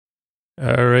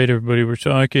All right, everybody, we're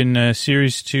talking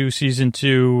Series 2, Season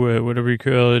 2, whatever you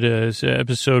call it,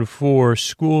 Episode 4,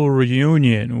 School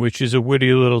Reunion, which is a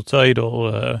witty little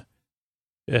title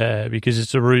because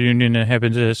it's a reunion that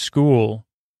happens at a school.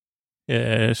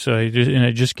 So I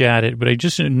just got it, but I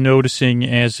just noticing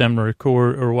as I'm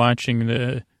watching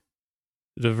the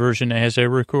version as I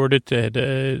record it that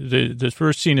the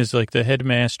first scene is like the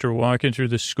headmaster walking through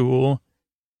the school.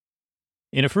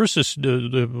 And at first,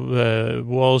 the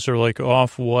walls are like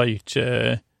off-white,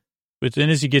 but then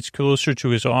as he gets closer to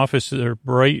his office, they're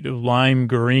bright lime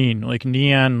green, like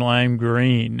neon lime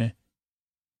green.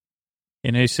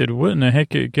 And I said, what in the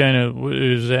heck kind of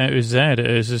is that?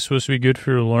 Is this supposed to be good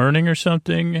for learning or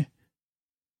something?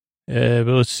 But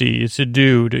let's see. It's a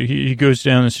dude. He goes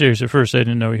down the stairs. At first, I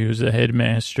didn't know he was the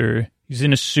headmaster. He's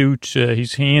in a suit.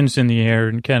 He's hands in the air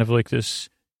and kind of like this,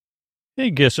 I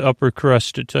guess, upper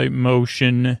crust type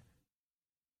motion,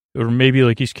 or maybe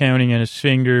like he's counting on his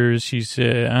fingers. He's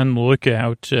on the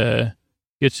lookout.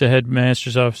 Gets the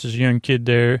headmaster's office, a young kid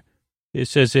there. It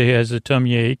says he has a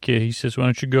tummy ache. He says, why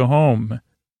don't you go home?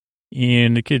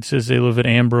 And the kid says they live at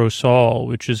Ambrose Hall,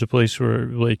 which is a place where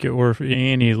like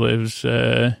Annie lives.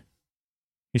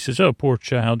 He says, oh, poor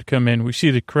child, come in. We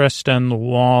see the crest on the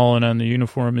wall, and on the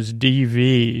uniform is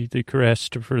DV, the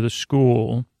crest for the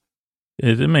school.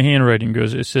 Then my handwriting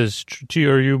goes, it says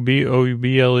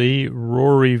Truboble,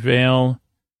 Rory Vale.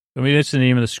 I mean, that's the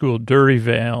name of the school,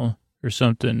 Durryvale or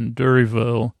something,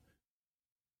 Durryville.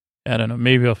 I don't know.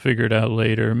 Maybe I'll figure it out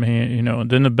later, man.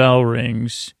 And then the bell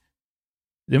rings.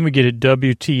 Then we get a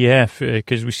WTF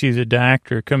because we see the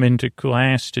doctor come into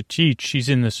class to teach. She's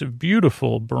in this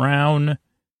beautiful brown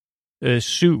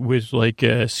suit with like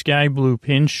sky blue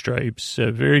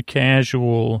pinstripes, very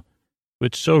casual,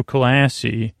 but so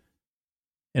classy.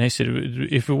 And I said,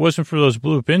 if it wasn't for those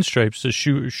blue pinstripes, the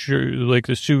suit,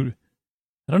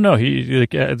 I don't know.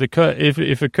 The cut.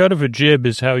 If a cut of a jib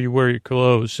is how you wear your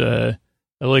clothes, I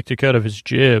like the cut of his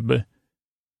jib. And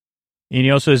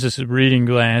he also has this reading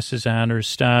glasses on, or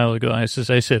style of glasses.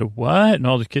 I said, what? And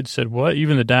all the kids said, what?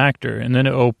 Even the doctor. And then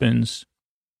it opens.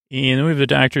 And then we have the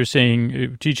doctor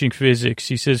teaching physics.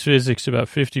 He says physics about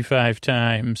 55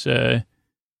 times.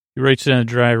 He writes it on a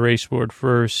dry erase board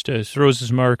first, throws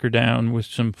his marker down with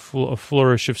a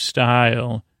flourish of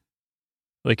style.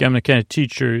 Like I'm the kind of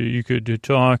teacher you could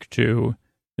talk to.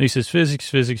 And he says physics,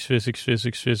 physics, physics,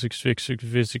 physics, physics, physics,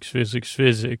 physics, physics,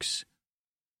 physics.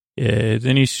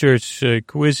 Then he starts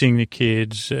quizzing the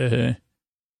kids.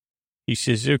 He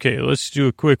says, okay, let's do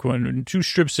a quick one. 2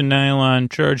 strips of nylon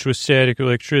charged with static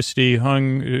electricity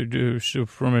hung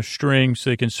from a string so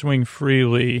they can swing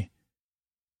freely.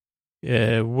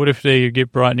 What if they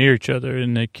get brought near each other?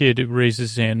 And the kid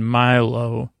raises his hand,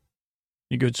 Milo.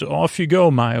 He goes, off you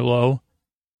go, Milo.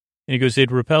 And he goes,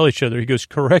 they'd repel each other. He goes,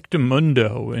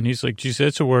 correctamundo. And he's like, geez,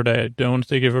 that's a word I don't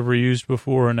think I've ever used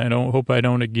before, and I hope I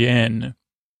don't again.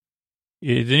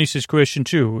 Then he says, question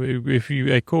 2. If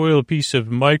I coil a piece of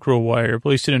microwire,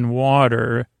 place it in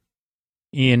water,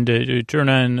 and turn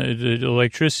on the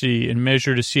electricity and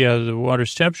measure to see how the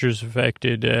water's temperature is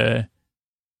affected,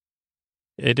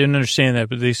 I didn't understand that,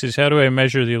 but they says, how do I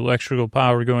measure the electrical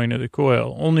power going to the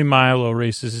coil? Only Milo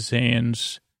raises his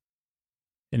hands.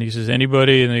 And he says,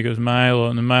 anybody? And he goes, Milo.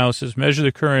 And then Milo says, measure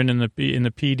the current in the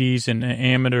PDs and the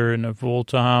ammeter and the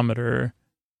voltometer.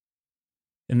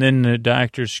 And then the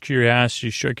doctor's curiosity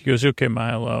struck. He goes, okay,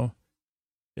 Milo.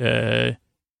 He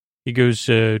goes,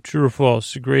 true or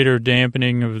false? The greater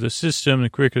dampening of the system, the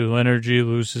quicker the energy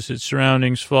loses its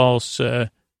surroundings. False.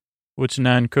 What's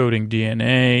non-coding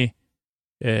DNA?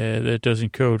 That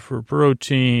doesn't code for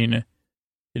protein.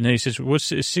 And then he says, what's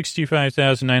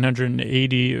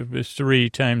 65,983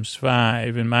 times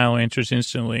 5? And Milo answers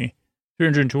instantly,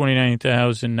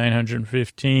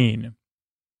 329,915.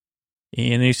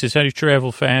 And then he says, how do you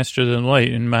travel faster than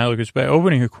light? And Milo goes, by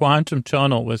opening a quantum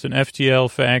tunnel with an FTL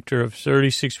factor of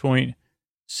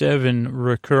 36.7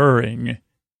 recurring.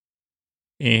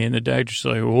 And the doctor's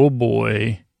like, oh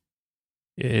boy.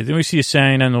 Then we see a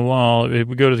sign on the wall. We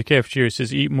go to the cafeteria. It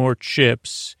says, eat more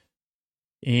chips.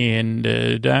 And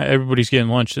everybody's getting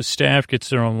lunch. The staff gets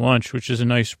their own lunch, which is a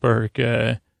nice perk.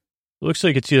 Looks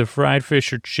like it's either fried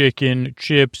fish or chicken,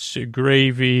 chips,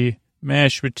 gravy,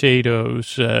 mashed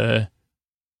potatoes.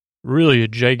 Really a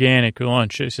gigantic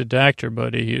lunch. I said, doctor,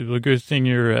 buddy, the good thing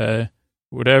you're,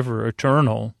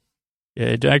 eternal.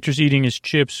 Doctor's eating his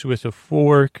chips with a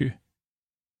fork.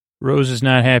 Rose is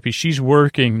not happy. She's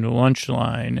working the lunch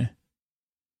line,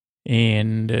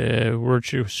 and we're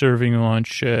serving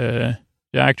lunch.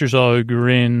 Doctor's all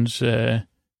grins,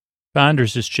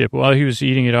 ponders his chip. While he was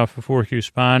eating it off a fork, he was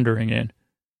pondering it.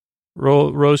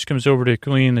 Rose comes over to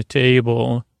clean the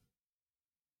table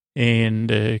and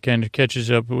kind of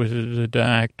catches up with the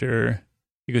doctor.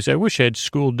 He goes, I wish I had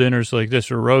school dinners like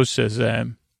this, or Rose says that.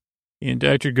 And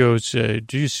doctor goes,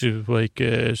 geez, like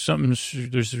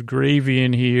there's gravy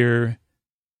in here.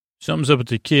 Something's up with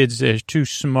the kids. They're too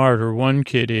smart, or one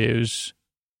kid is.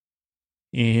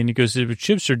 And he goes, the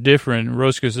chips are different. And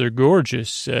Rose goes, they're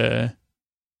gorgeous. And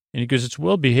he goes, it's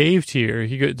well behaved here.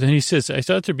 Then he says, I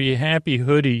thought there'd be happy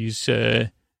hoodies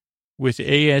with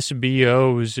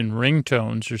ASBOs and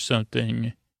ringtones or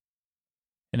something.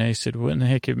 And I said, what in the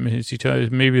heck is he talking?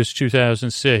 Maybe it was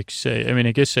 2006.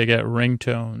 I guess I got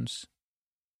ringtones.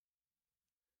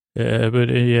 I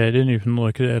didn't even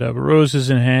look that up. Rose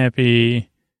isn't happy.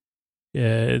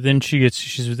 Then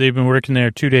they've been working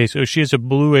there 2 days. Oh, she has a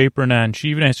blue apron on. She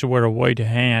even has to wear a white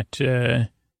hat.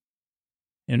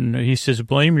 And he says,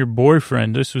 blame your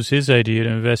boyfriend. This was his idea to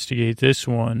investigate this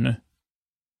one.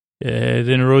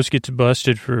 Then Rose gets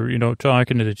busted for,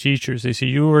 talking to the teachers. They say,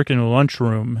 you work in the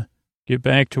lunchroom. Get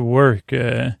back to work.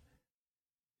 Then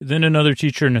another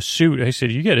teacher in a suit. I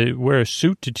said, you got to wear a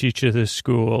suit to teach at this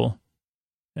school.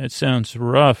 That sounds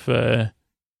rough.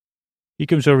 He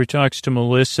comes over, he talks to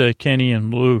Melissa, Kenny,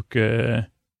 and Luke, and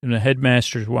the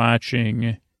headmaster's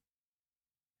watching.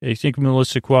 I think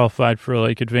Melissa qualified for,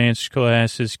 advanced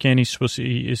classes. Kenny's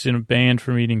is in a band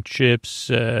from eating chips.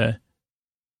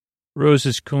 Rose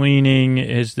is cleaning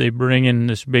as they bring in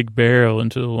this big barrel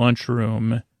into the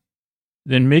lunchroom.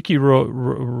 Then Mickey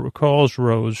calls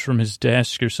Rose from his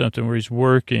desk or something where he's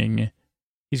working.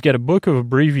 He's got a book of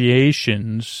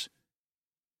abbreviations.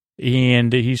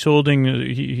 And he's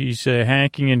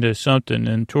hacking into something,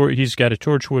 and he's got a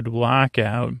Torchwood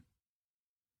lockout.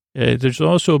 There's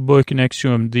also a book next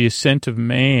to him, The Ascent of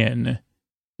Man.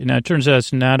 And now it turns out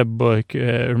it's not a book,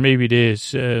 or maybe it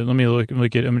is. Let me look at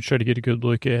it. I'm going to try to get a good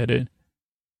look at it.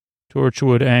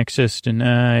 Torchwood access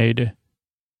denied.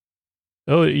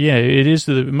 Oh, yeah,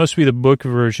 it must be the book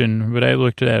version, but I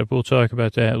looked it up. We'll talk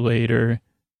about that later.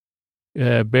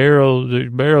 The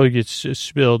barrel gets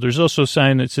spilled. There's also a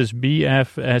sign that says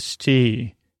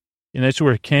BFST, and that's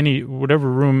where Kenny,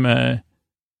 whatever room,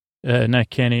 not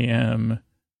Kenny,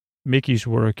 Mickey's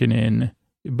working in.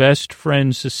 Best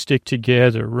friends to stick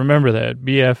together. Remember that,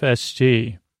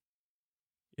 BFST.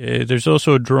 There's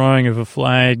also a drawing of a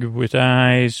flag with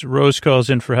eyes. Rose calls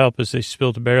in for help as they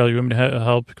spill the barrel. You want me to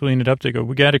help clean it up? They go,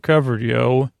 we got it covered,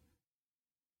 yo.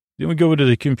 Then we go to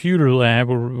the computer lab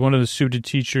where one of the suited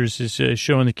teachers is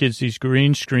showing the kids these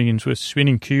green screens with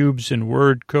spinning cubes and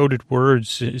coded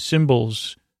words,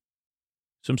 symbols,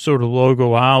 some sort of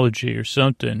logoology or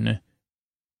something.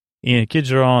 And the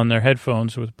kids are all on their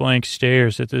headphones with blank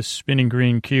stares at this spinning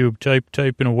green cube,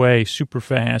 typing away super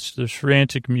fast. There's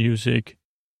frantic music.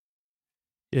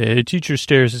 The teacher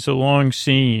stares. It's a long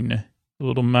scene, a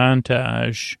little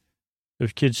montage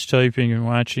of kids typing and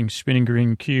watching spinning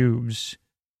green cubes.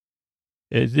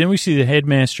 Then we see the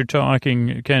headmaster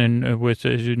talking kind of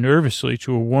nervously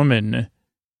to a woman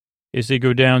as they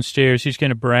go downstairs. He's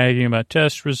kind of bragging about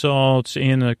test results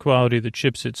and the quality of the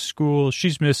chips at school.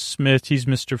 She's Miss Smith. He's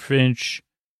Mr. Finch.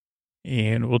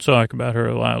 And we'll talk about her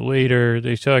a lot later.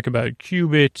 They talk about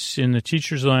qubits in the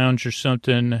teacher's lounge or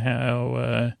something.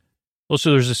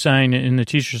 Also, there's a sign in the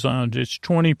teacher's lounge. It's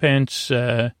 20 pence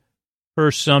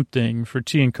per something for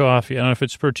tea and coffee. I don't know if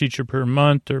it's per teacher per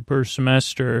month or per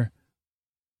semester.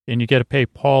 And you got to pay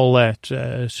Paulette.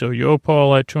 So you owe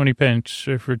Paulette 20 pence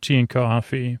for tea and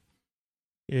coffee.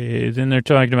 Then they're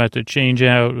talking about the change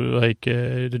out,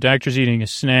 the doctor's eating a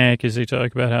snack as they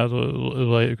talk about how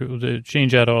the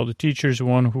change out all the teachers,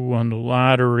 one who won the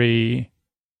lottery,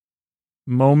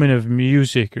 moment of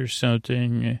music or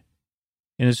something.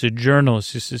 And it's a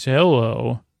journalist. He says,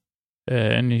 hello.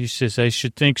 And he says, I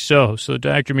should think so. So the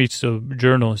doctor meets the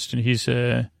journalist and he's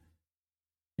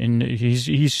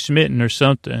smitten or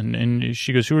something. And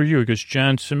she goes, who are you? He goes,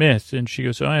 John Smith. And she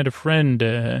goes, I had a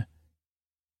friend.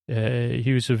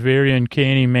 He was a very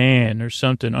uncanny man or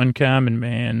something, uncommon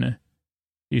man.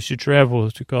 He used to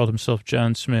travel to call himself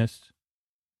John Smith.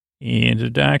 And the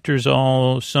doctor's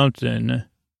all something,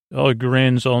 all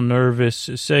grins, all nervous.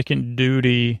 Second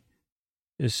duty,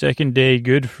 second day,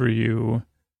 good for you.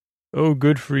 Oh,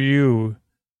 good for you.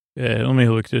 Let me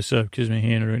look this up because my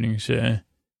handwriting's...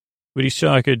 But he's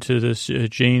talking to this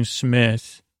Jane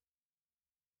Smith.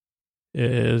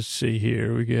 Let's see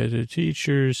here. We got the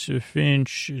teachers,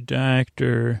 Finch,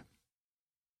 doctor.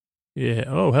 Yeah.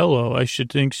 Oh, hello. I should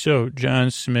think so.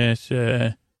 John Smith.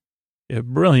 Yeah,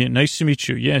 brilliant. Nice to meet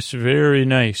you. Yes, very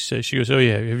nice. She goes, oh,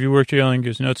 yeah. Have you worked here? He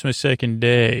goes, no, it's my second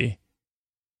day.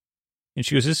 And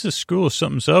she goes, this is school.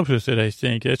 Something's up with it, I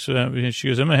think. That's what and she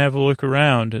goes, I'm going to have a look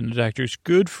around. And the doctor's,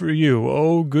 good for you.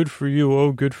 Oh, good for you.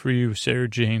 Oh, good for you, Sarah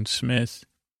Jane Smith.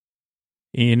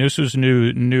 And this was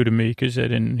new to me because I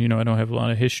didn't, I don't have a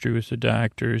lot of history with the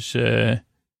doctors. The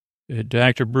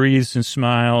doctor breathes and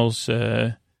smiles.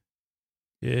 Then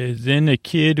a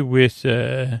kid with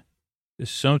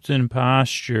something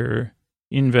posture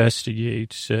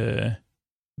investigates.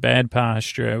 Bad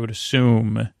posture, I would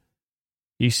assume.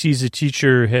 He sees the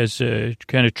teacher has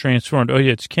kind of transformed. Oh,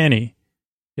 yeah, it's Kenny.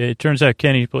 It turns out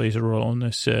Kenny plays a role in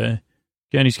this.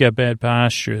 Kenny's got bad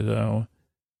posture, though.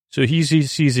 So he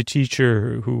sees a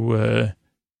teacher who,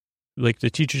 the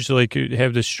teachers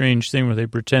have this strange thing where they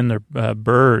pretend they're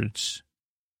birds,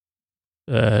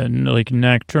 like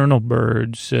nocturnal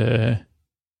birds. Then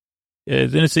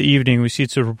it's the evening. We see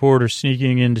it's a reporter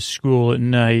sneaking into school at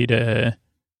night. And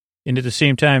at the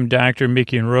same time, Dr.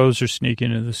 Mickey and Rose are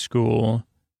sneaking into the school.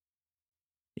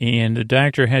 And the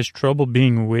doctor has trouble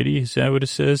being witty. Is that what it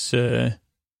says?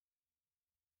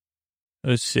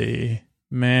 Let's see.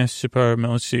 Math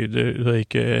department. Let's see.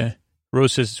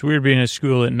 Rose says, it's weird being at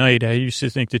school at night. I used to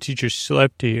think the teachers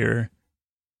slept here.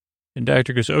 And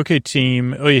doctor goes, okay,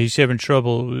 team. Oh, yeah, he's having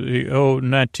trouble. Oh,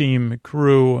 not team,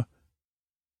 crew.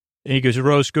 And he goes,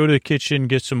 Rose, go to the kitchen,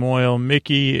 get some oil.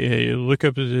 Mickey, look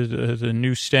up the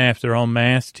new staff. They're all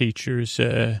math teachers.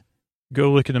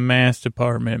 Go look at the math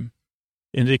department.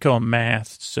 And they call them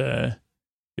maths,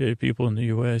 people in the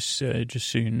U.S., just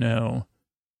so you know.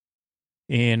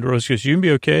 And Rose goes, you can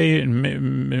be okay?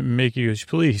 And Mickey goes,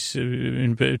 please,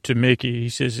 to Mickey. He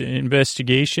says,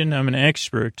 investigation, I'm an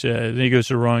expert. Then he goes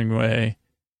the wrong way.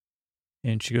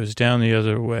 And she goes down the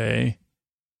other way.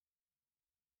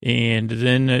 And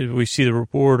then we see the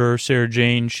reporter, Sarah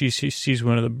Jane. She sees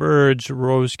one of the birds.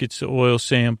 Rose gets the oil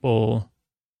sample.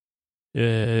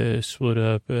 Split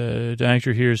up.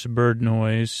 Doctor hears a bird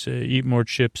noise. Eat more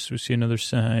chips. We see another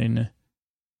sign.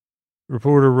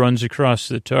 Reporter runs across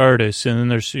the TARDIS, and then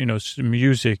there's, some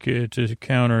music to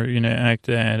counteract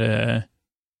that.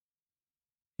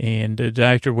 And the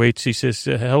doctor waits. He says,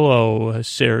 hello,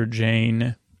 Sarah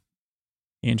Jane.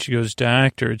 And she goes,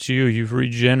 doctor, it's you. You've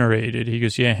regenerated. He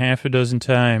goes, yeah, half a dozen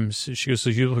times. She goes,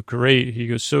 you look great. He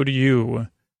goes, so do you.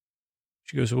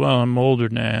 She goes, well, I'm older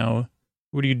now.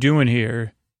 What are you doing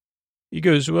here? He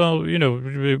goes, well,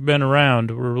 we've been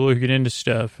around. We're looking into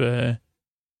stuff. And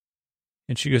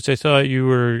she goes, I thought you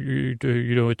were,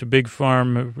 at the big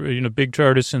farm, big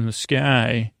TARDIS in the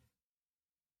sky.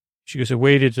 She goes, I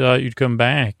waited, thought you'd come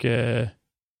back. And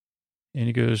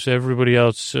he goes, everybody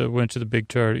else went to the big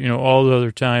TARDIS, all the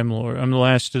other Time Lords. I'm the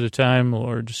last of the Time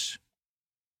Lords.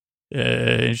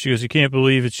 And she goes, I can't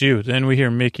believe it's you. Then we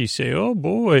hear Mickey say, oh,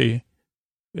 boy,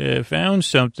 found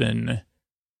something.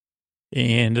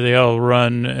 And they all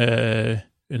run, and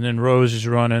then Rose is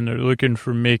running. They're looking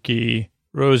for Mickey.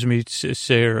 Rose meets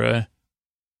Sarah.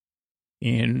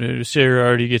 And Sarah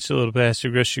already gets a little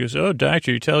passive aggressive. She goes, oh,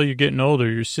 doctor, you tell you're getting older.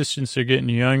 Your assistants are getting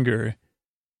younger.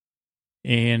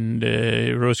 And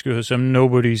Rose goes, I'm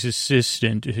nobody's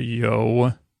assistant,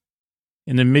 yo.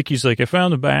 And then Mickey's like, I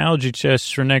found the biology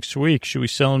tests for next week. Should we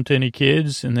sell them to any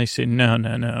kids? And they say,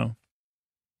 no.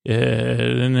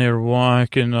 Then they're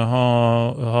walking the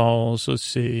halls. Let's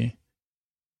see.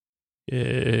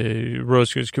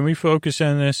 Rose goes, can we focus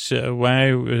on this?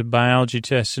 Why the biology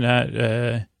test not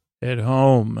at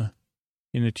home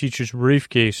in the teacher's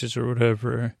briefcases or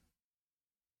whatever?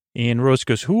 And Rose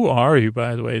goes, who are you,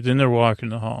 by the way? Then they're walking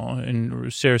the hall.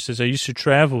 And Sarah says, I used to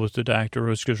travel with the doctor.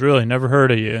 Rose goes, really? Never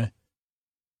heard of you.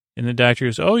 And the doctor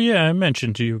goes, oh, yeah, I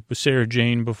mentioned to you Sarah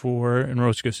Jane before. And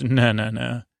Rose goes,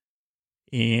 no.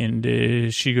 And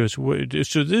she goes,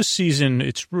 so this season,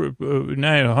 it's not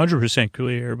 100%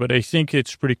 clear, but I think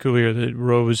it's pretty clear that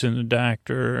Rose and the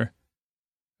doctor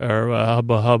are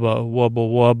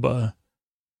hubba.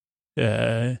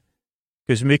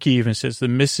 Because Mickey even says the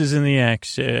misses and the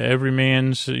X, every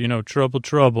man's,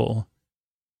 trouble.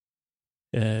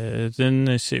 Then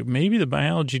they say maybe the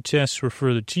biology tests were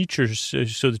for the teachers,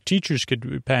 so the teachers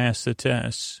could pass the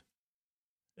tests.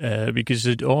 Because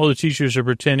all the teachers are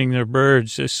pretending they're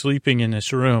birds sleeping in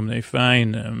this room. They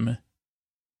find them.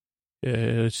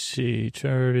 Let's see.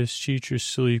 TARDIS, teachers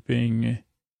sleeping.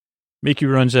 Mickey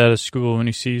runs out of school when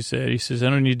he sees that. He says,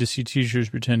 I don't need to see teachers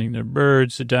pretending they're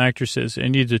birds. The doctor says, I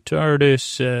need the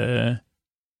TARDIS.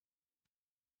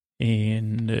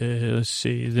 Let's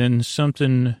see. Then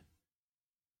something,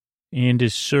 and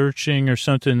is searching or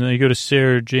something. They go to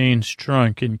Sarah Jane's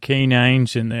trunk, and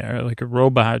K9's in there, like a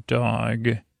robot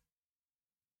dog.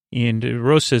 And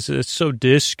Rose says, it's so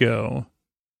disco.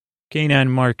 K9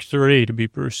 Mark III, to be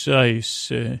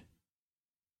precise.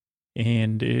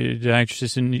 And the doctor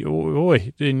says, in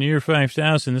year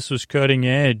 5000, this was cutting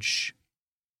edge.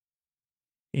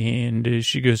 And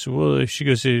she goes,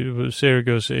 Sarah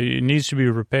goes, it needs to be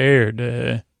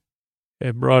repaired.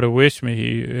 I brought it with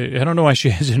me. I don't know why she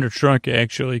has it in her trunk,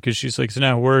 actually, because she's like, it's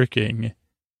not working.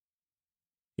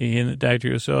 And the doctor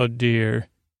goes, oh, dear.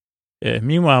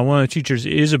 Meanwhile, one of the teachers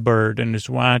is a bird and is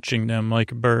watching them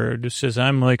like a bird. It says,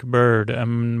 I'm like a bird.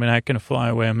 I'm not going to fly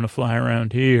away. I'm going to fly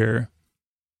around here.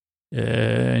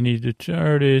 I need the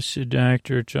TARDIS. The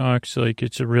doctor talks like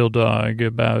it's a real dog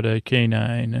about a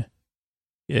canine.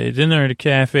 Then they're at a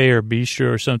cafe or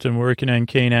bistro or something, working on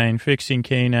canine, fixing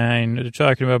canine. They're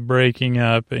talking about breaking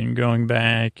up and going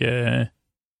back. And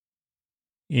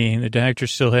the doctor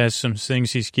still has some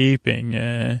things he's keeping.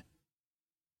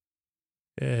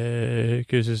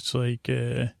 Because it's like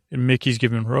Mickey's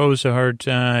giving Rose a hard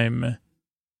time.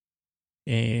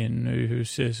 And who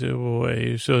says, oh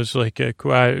boy, so it's like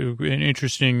an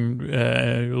interesting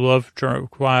love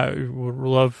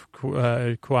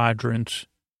quadrant.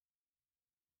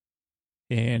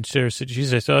 And Sarah said,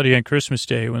 geez, I thought he on Christmas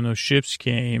Day when those ships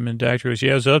came. And Doctor goes,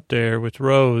 yeah, I was up there with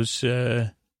Rose.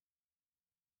 And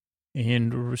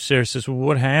Sarah says, well,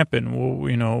 what happened? Well,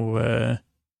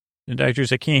 the doctor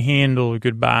goes, I can't handle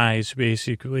goodbyes,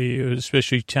 basically,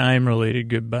 especially time-related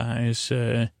goodbyes.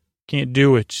 Can't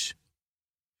do it. She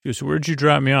goes, where'd you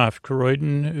drop me off?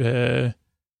 Croydon? And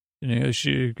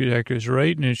the doctor goes,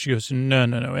 right. And she goes,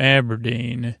 no,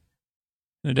 Aberdeen. And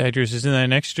the doctor says, isn't that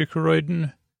next to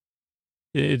Croydon?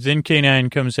 Then K9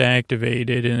 comes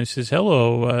activated, and it says,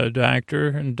 hello, doctor.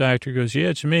 And the doctor goes, yeah,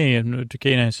 it's me. And the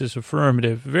K9 says,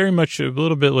 affirmative. Very much a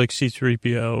little bit like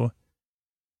C-3PO.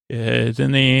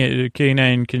 Then the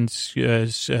K9 can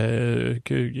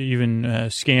even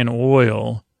scan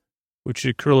oil, which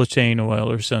is acrylitane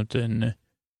oil or something. And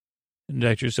the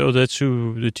doctor says, oh, that's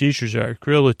who the teachers are,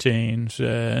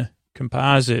 acrylitanes,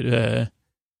 composite, an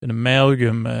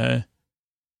amalgam, kind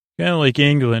of like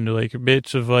England, like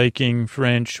bits of Viking,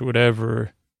 French,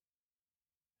 whatever.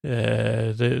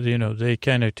 They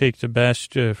kind of take the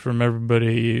best from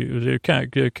everybody. They're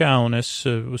colonists,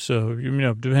 so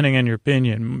depending on your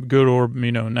opinion, good or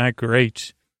not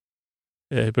great.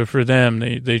 But for them,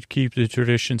 they keep the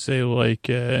traditions they like.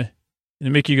 And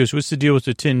Mickey goes, "What's the deal with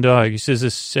the tin dog?" He says,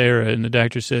 "This is Sarah," and the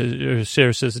doctor says,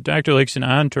 Sarah says, "The doctor likes an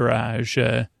entourage.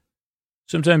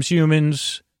 Sometimes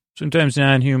humans." Sometimes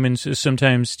non-humans,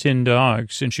 sometimes tin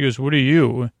dogs. And she goes, what are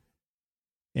you?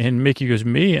 And Mickey goes,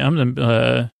 me? I'm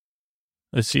the,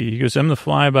 let's see. He goes, I'm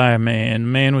the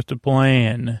man with the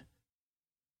plan.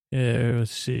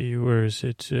 Let's see. Where is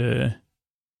it?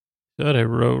 Thought I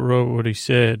wrote what he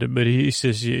said, but he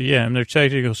says, yeah, I'm their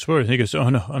technical sport. He goes, oh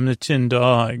no, I'm the tin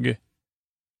dog.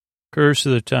 Curse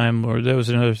of the Time Lord. That was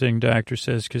another thing doctor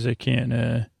says, because I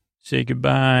can't say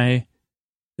goodbye.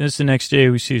 That's the next day.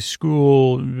 We see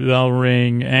school, bell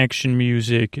ring, action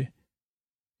music.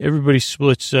 Everybody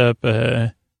splits up.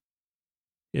 They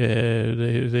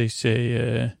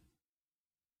say,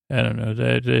 I don't know.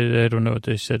 I don't know what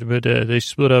they said, but they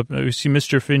split up. We see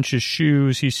Mr. Finch's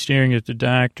shoes. He's staring at the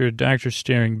doctor. The doctor's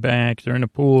staring back. They're in a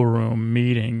pool room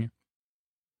meeting.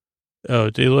 Oh,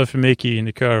 they left Mickey in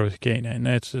the car with K9.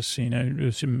 That's the scene. I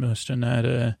must have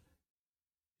not.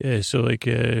 Yeah, so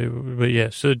but yeah,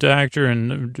 so the doctor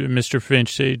and Mr.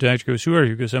 Finch say, doctor goes, who are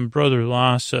you? He goes, I'm Brother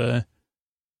Lassa.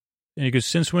 And he goes,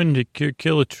 since when did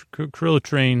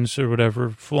krill or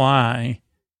whatever fly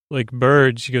like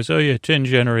birds? He goes, oh yeah, 10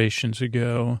 generations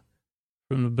ago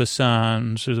from the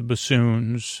Basans or the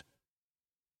bassoons.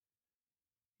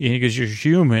 And he goes, you're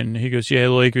human. He goes, yeah, I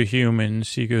like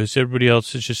humans. He goes, everybody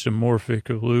else is just a morphic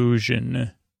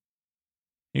illusion.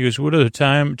 He goes, what are the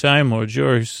time lords? You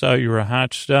always thought you were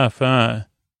hot stuff, huh?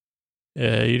 You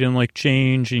didn't like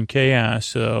change and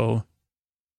chaos, though.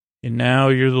 And now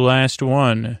you're the last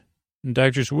one. And the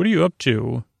doctor says, what are you up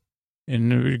to?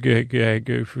 And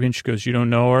Finch goes, you don't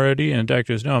know already? And the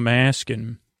doctor goes, no, I'm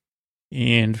asking.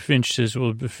 And Finch says,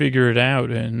 well, figure it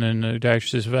out. And then the doctor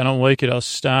says, if I don't like it, I'll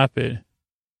stop it.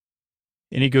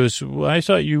 And he goes, well, I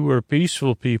thought you were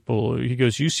peaceful people. He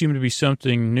goes, you seem to be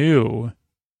something new.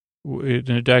 And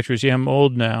the doctor goes, yeah, I'm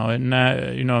old now, and not,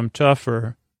 I'm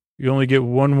tougher. You only get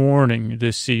one warning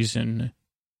this season.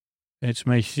 It's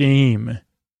my theme.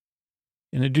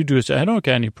 And the dude goes, I don't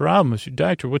got any problems.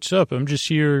 Doctor, what's up? I'm just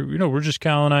here. We're just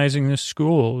colonizing this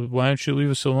school. Why don't you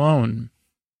leave us alone?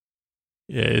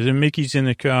 Yeah, then Mickey's in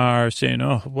the car saying,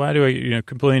 oh, why do I,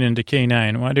 complaining to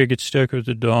K9, why do I get stuck with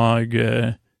the dog?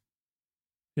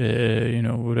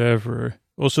 Whatever.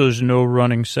 Also, there's no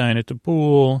running sign at the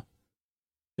pool.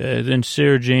 Then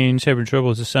Sarah Jane's having trouble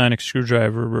with the sonic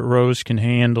screwdriver, but Rose can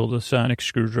handle the sonic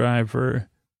screwdriver.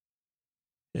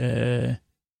 Uh,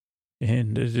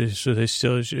 so they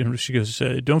still, and she goes,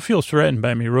 don't feel threatened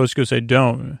by me. Rose goes, I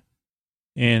don't.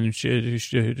 And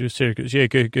Sarah goes, yeah,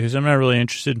 good, because I'm not really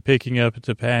interested in picking up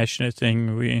the passionate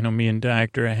thing me and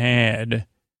Doctor had.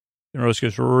 And Rose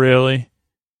goes, really?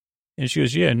 And she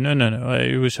goes, yeah, no.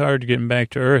 It was hard getting back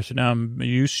to Earth. Now I'm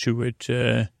used to it.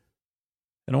 I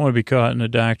don't want to be caught in the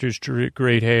Doctor's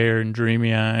great hair and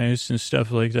dreamy eyes and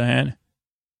stuff like that.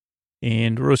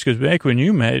 And Rose goes, back when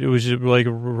you met, it was like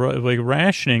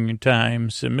rationing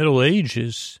times, the Middle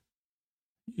Ages.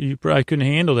 You probably couldn't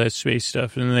handle that space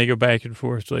stuff. And then they go back and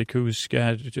forth, like, who's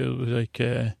got, like,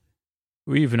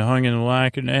 we even hung in the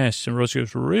Loch Ness. And Rose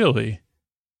goes, really?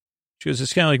 She goes,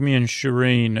 it's kind of like me and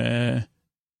Shireen,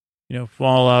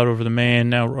 fall out over the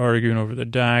man, now we're arguing over the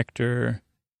Doctor.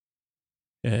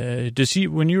 Does he,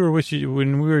 when you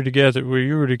were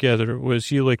together, was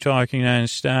he like talking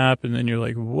nonstop? And then you're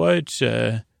like, what?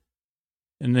 And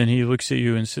then he looks at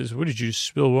you and says, what, did you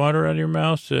spill water out of your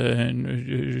mouth?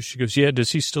 And she goes, yeah.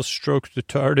 Does he still stroke the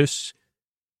TARDIS?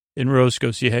 And Rose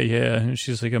goes, yeah. And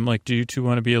she's like, I'm like, do you two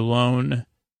want to be alone?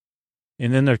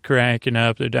 And then they're cracking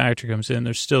up. The Doctor comes in.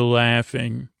 They're still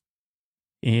laughing.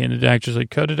 And the Doctor's like,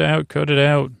 cut it out.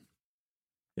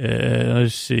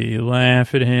 Let's see,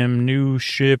 laugh at him, new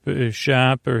shop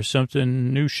or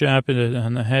something, new shop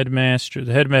on the headmaster.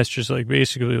 The headmaster's like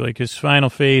basically like his final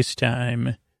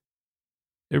FaceTime.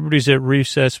 Everybody's at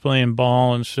recess playing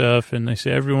ball and stuff, and they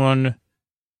say, everyone,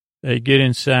 get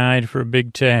inside for a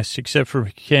big test, except for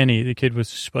Kenny, the kid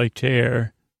with the spiked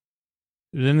hair.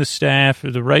 Then the staff,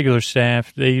 the regular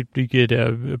staff, they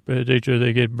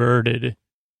get birded.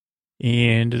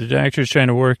 And the Doctor's trying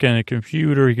to work on a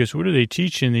computer. He goes, what are they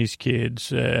teaching these kids?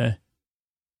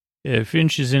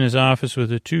 Finch is in his office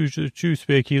with a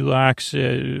toothpick. He locks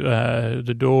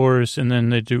the doors, and then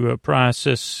they do a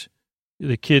process,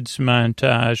 the kids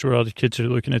montage, where all the kids are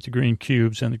looking at the green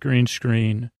cubes on the green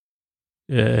screen.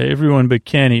 Everyone but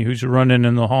Kenny, who's running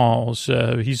in the halls,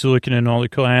 he's looking in all the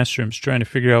classrooms, trying to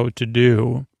figure out what to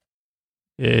do.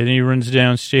 And he runs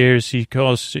downstairs.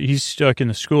 He's stuck in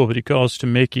the school, but he calls to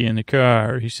Mickey in the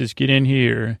car. He says, get in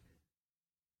here.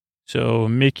 So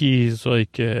Mickey's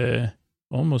like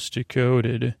almost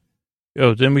decoded.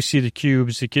 Oh, then we see the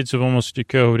cubes. The kids have almost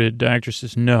decoded. Doctor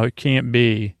says, no, it can't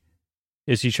be,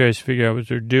 as he tries to figure out what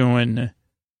they're doing.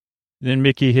 Then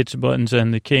Mickey hits buttons on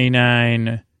the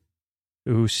K9,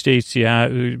 who states,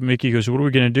 Mickey goes, what are we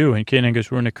going to do? And K9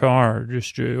 goes, we're in a car.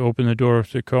 Just open the door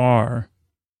of the car.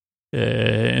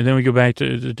 And then we go back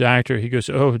to the Doctor. He goes,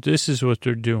 oh, this is what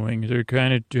they're doing. They're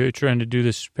kind of trying to do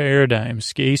this paradigm,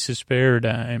 Scasis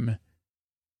paradigm,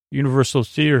 universal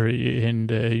theory, and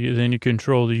then you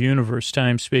control the universe,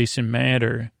 time, space, and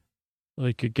matter,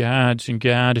 like gods and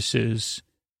goddesses.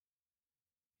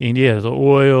 And yeah, the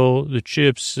oil, the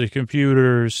chips, the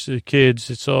computers, the kids,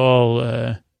 it's all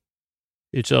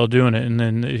doing it. And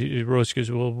then Rose goes,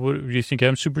 well, what, do you think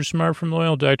I'm super smart from the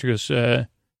oil? Doctor goes,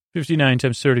 59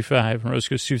 times 35. And Rose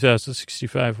goes,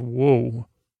 2,065. Whoa.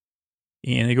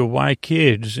 And they go, why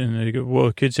kids? And they go,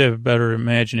 well, kids have a better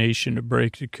imagination to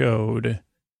break the code.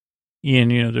 And,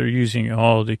 they're using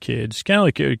all the kids. Kind of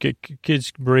like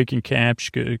kids breaking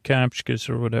captchas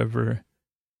or whatever.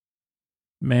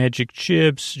 Magic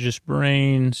chips, just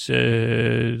brains.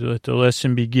 Let the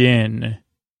lesson begin.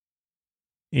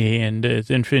 And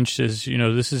then Finch says,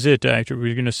 this is it, Doctor.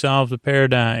 We're going to solve the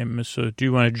paradigm. So do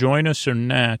you want to join us or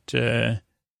not? Well,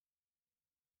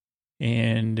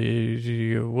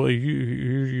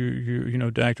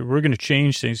 Doctor, we're going to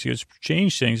change things. He goes,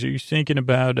 change things? Are you thinking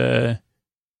about,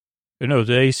 no,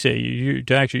 they say,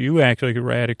 Doctor, you act like a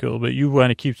radical, but you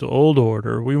want to keep the old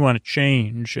order. We want to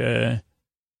change. And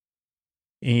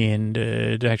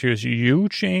Doctor goes, you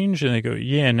change? And they go,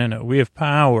 yeah, no, we have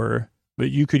power. But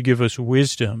you could give us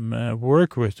wisdom,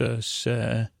 work with us.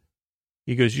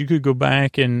 He goes, you could go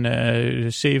back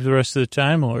and save the rest of the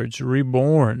Time Lords,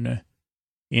 reborn.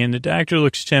 And the Doctor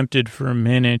looks tempted for a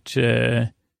minute,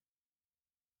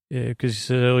 because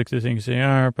I like the things they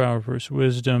are, power versus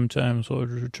wisdom, Time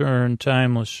Lords return,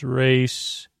 timeless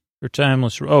race, or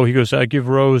timeless. Oh, he goes, I'll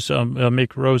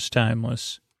make Rose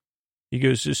timeless. He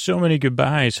goes, there's so many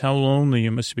goodbyes. How lonely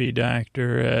you must be,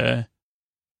 Doctor.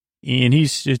 And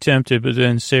he's tempted, but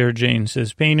then Sarah Jane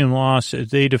says, pain and loss,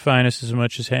 they define us as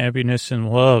much as happiness and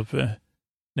love.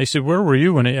 They said, where were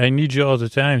you when I need you all the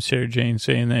time, Sarah Jane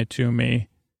saying that to me.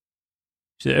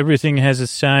 She said, everything has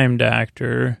its time,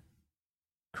 Doctor.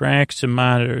 Cracks a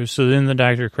monitor. So then the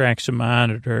Doctor cracks a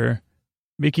monitor.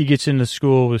 Mickey gets into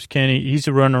school with Kenny. He's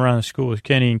running around the school with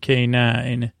Kenny and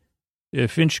K9.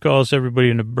 Finch calls everybody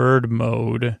into bird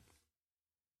mode.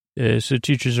 So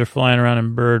teachers are flying around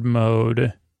in bird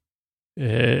mode.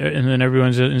 And then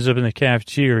everyone ends up in the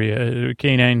cafeteria.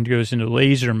 Canine goes into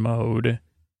laser mode,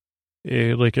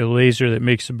 like a laser that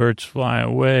makes the birds fly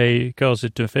away. He calls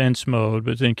it defense mode,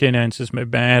 but then Canine says, my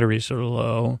batteries are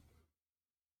low.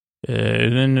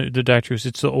 And then the doctor goes,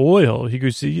 it's the oil. He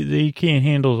goes, they can't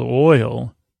handle the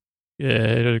oil.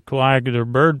 It'll clog their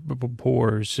bird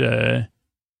pores. So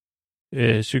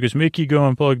he goes, Mickey, go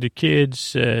unplug the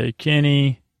kids.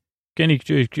 Kenny,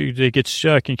 they get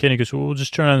stuck, and Kenny goes, well, we'll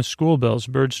just turn on the school bells.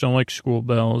 Birds don't like school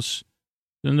bells.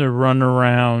 Then they're running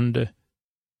around.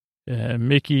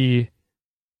 Mickey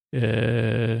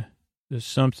does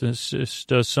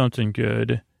something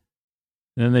good.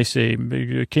 And then they say,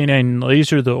 Canine,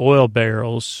 laser the oil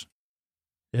barrels.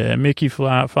 Mickey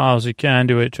follows the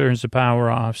conduit, turns the power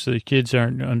off so the kids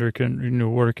aren't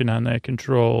working on that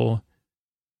control.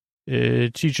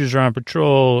 Teachers are on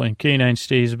patrol, and Canine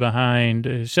stays behind.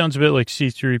 It sounds a bit like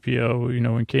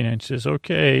C-3PO, when Canine says,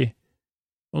 okay,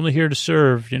 only here to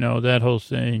serve, that whole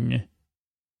thing.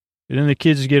 And then the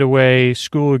kids get away.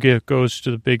 School goes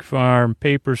to the big farm.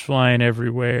 Papers flying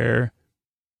everywhere.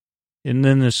 And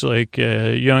then this,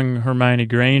 young Hermione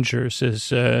Granger says,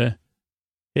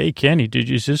 hey, Kenny,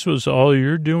 this was all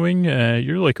you're doing?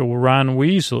 You're like a Ron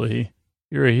Weasley.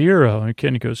 You're a hero. And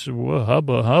Kenny goes, whoa,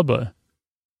 hubba.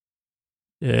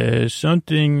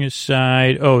 Something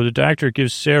aside. Oh, the doctor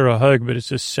gives Sarah a hug, but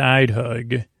it's a side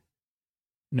hug.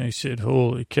 And I said,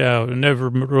 holy cow, I've never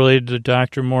related to the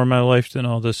doctor more in my life than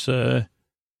all this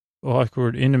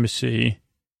awkward intimacy.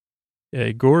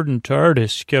 Gordon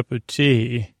TARDIS, cup of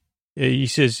tea. He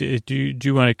says, do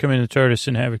you want to come in the TARDIS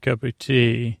and have a cup of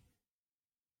tea?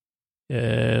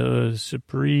 Let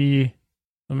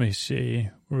me see.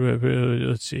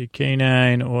 Let's see.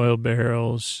 Canine, oil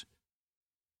barrels,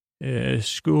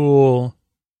 school.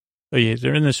 Oh, yeah,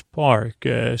 they're in this park.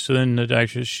 So then the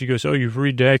doctor, she goes, oh, you've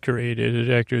redecorated. The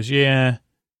doctor goes, yeah.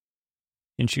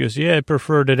 And she goes, yeah, I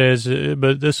preferred it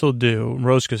but this'll do. And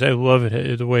Rose goes, I love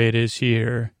it the way it is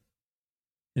here.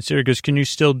 And Sarah goes, can you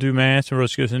still do math? And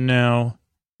Rose goes, no.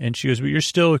 And she goes, but you're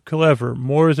still clever,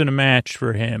 more than a match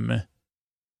for him.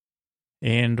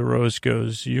 And Rose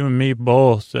goes, you and me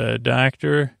both,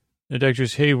 doctor. The doctor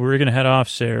goes, hey, we're going to head off,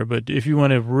 Sarah, but if you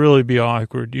want to really be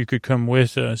awkward, you could come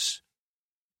with us.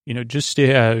 Just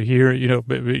stay out here,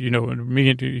 but me,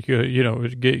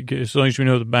 as long as we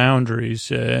know the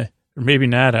boundaries, or maybe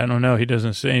not, I don't know. He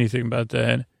doesn't say anything about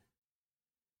that.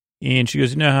 And she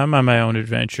goes, no, I'm on my own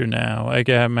adventure now. I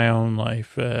got my own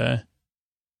life. And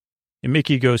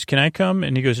Mickey goes, can I come?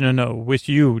 And he goes, no, with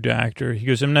you, doctor. He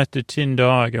goes, I'm not the tin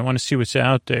dog. I want to see what's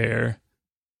out there.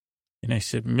 And I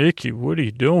said, Mickey, what are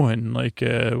you doing? But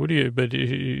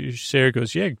Sarah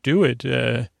goes, yeah, do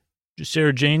it.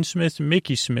 Sarah Jane Smith,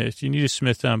 Mickey Smith. You need a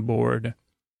Smith on board.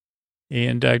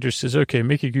 And doctor says, okay,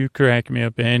 Mickey, you crack me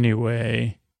up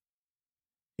anyway.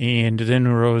 And then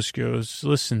Rose goes,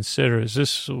 listen, Sarah,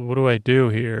 what do I do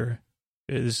here?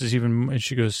 And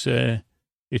she goes,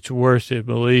 it's worth it,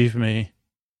 believe me.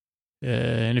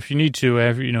 And if you need to,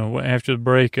 after the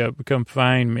breakup, come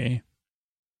find me.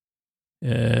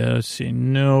 Let's see.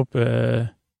 Nope.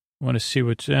 Want to see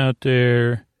what's out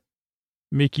there.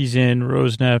 Mickey's in.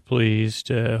 Rose not pleased.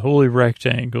 Holy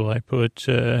rectangle, I put.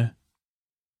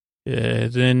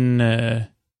 Then,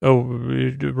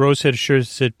 Rose had a shirt that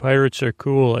said pirates are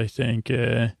cool, I think.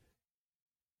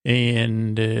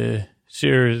 And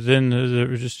Sarah, then there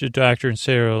was just a doctor and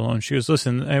Sarah alone. She goes,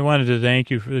 listen, I wanted to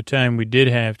thank you for the time we did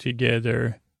have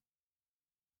together.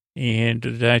 And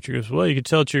the doctor goes, well, you can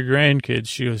tell it to your grandkids.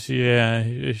 She goes,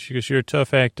 yeah. She goes, you're a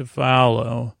tough act to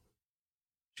follow.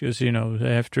 She goes,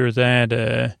 after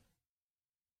that,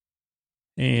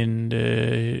 and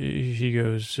he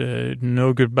goes,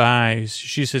 no goodbyes.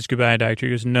 She says, goodbye, doctor.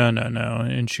 He goes, no.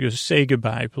 And she goes, say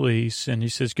goodbye, please. And he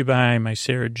says, goodbye, my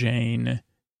Sarah Jane.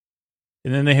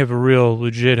 And then they have a real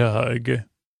legit hug.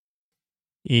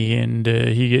 And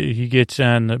he gets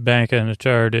back on the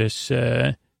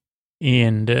TARDIS,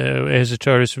 and as the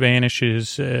TARDIS vanishes,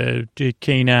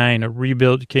 K9, a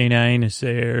rebuilt K9 is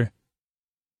there.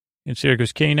 And Sarah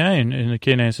goes, K9. And the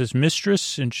K9 says,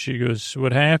 mistress? And she goes,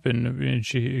 what happened? And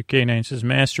K9 says,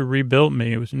 master rebuilt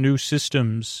me with new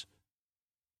systems,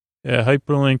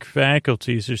 hyperlink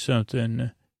faculties or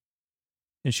something.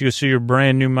 And she goes, so you're a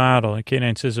brand new model. And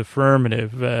K9 says,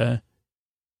 affirmative. And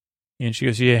she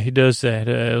goes, yeah, he does that.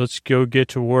 Let's go get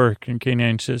to work. And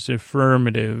K9 says,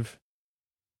 affirmative.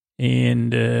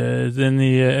 And then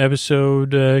the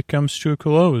episode comes to a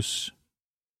close.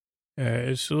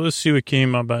 So let's see what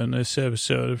came up on this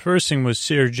episode. The first thing was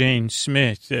Sarah Jane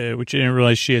Smith, which I didn't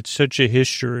realize she had such a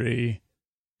history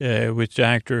with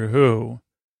Doctor Who.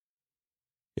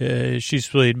 She's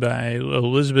played by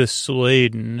Elizabeth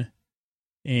Sladen.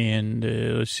 And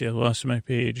let's see, I lost my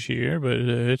page here, but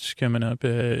it's coming up.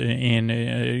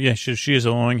 She has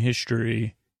a long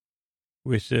history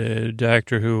with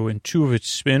Doctor Who and two of its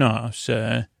spin-offs.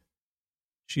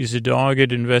 She's a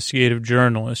dogged investigative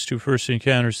journalist who first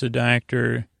encounters the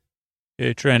Doctor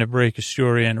trying to break a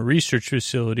story on a research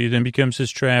facility, then becomes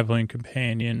his traveling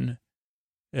companion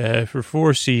for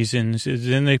 4 seasons.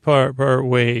 Then they part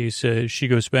ways. She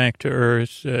goes back to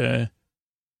Earth.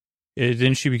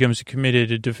 Then she becomes a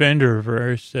committed defender of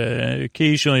Earth,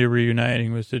 occasionally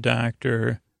reuniting with the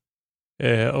Doctor,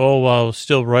 all while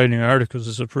still writing articles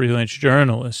as a freelance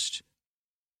journalist.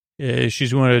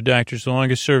 She's one of the Doctor's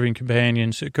longest-serving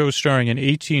companions, co-starring in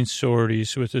 18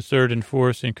 sorties with the third and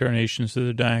fourth incarnations of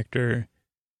the Doctor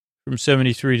from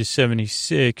 73 to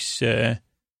 76. Her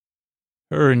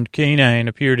and K9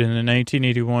 appeared in the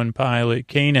 1981 pilot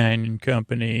K9 and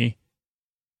Company.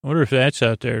 I wonder if that's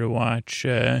out there to watch.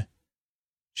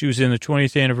 She was in the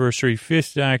 20th anniversary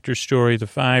Fifth Doctor story, The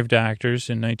Five Doctors,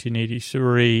 in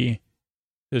 1983.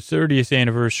 The 30th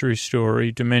anniversary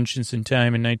story, Dimensions in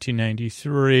Time, in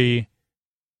 1993.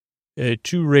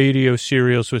 2 radio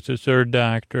serials with the Third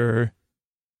Doctor.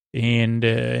 And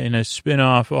in a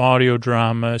spin-off audio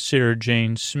drama, Sarah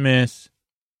Jane Smith.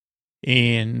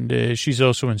 And she's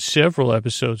also in several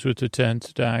episodes with the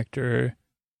 10th Doctor.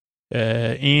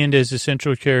 And as a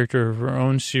central character of her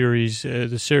own series,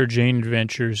 The Sarah Jane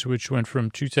Adventures, which went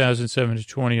from 2007 to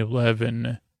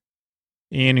 2011,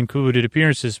 and included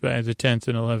appearances by the 10th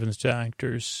and 11th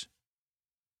Doctors.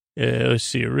 Let's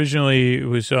see, originally it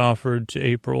was offered to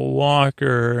April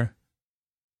Walker.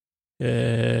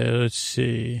 Let's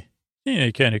see. Yeah,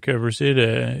 it kind of covers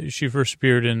it. She first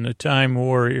appeared in The Time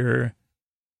Warrior,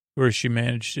 where she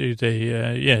managed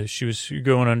to, she was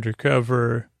going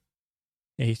undercover.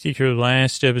 I think her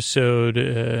last episode,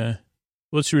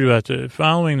 let's read about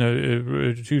following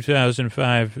the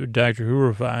 2005 Doctor Who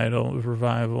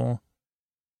revival.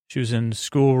 She was in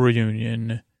School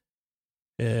Reunion.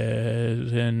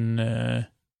 Then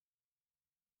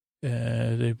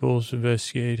they both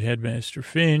investigate Headmaster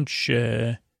Finch.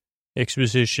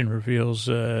 Exposition reveals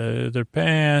their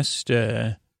past.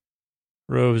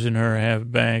 Rose and her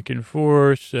have back and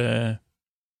forth.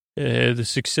 The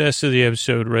success of the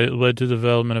episode led to the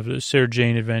development of the Sarah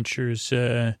Jane Adventures,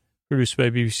 produced by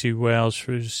BBC Wales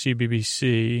for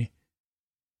CBBC.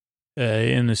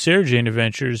 In the Sarah Jane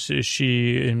Adventures,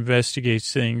 she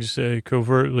investigates things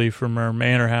covertly from her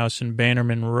manor house in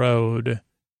Bannerman Road,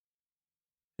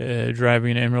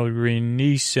 driving an emerald green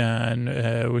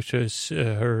Nissan, which was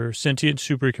her sentient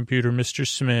supercomputer, Mr.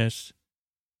 Smith,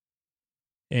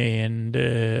 and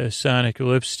a sonic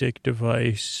lipstick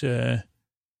device.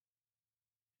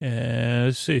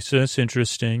 Let's see, so that's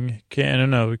interesting.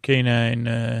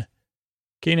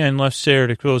 K9 left Sarah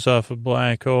to close off a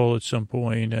black hole at some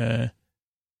point due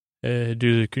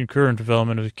to the concurrent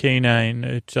development of the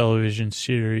K9 television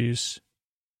series.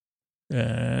 So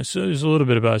there's a little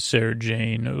bit about Sarah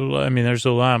Jane. I mean, there's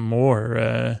a lot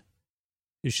more.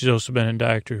 She's also been in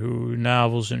Doctor Who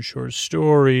novels and short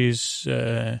stories.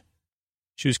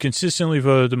 She was consistently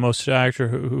voted the most Doctor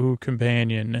Who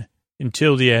companion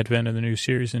until the advent of the new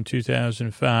series in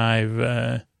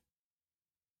 2005,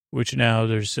 which now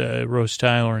there's Rose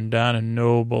Tyler and Donna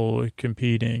Noble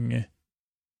competing.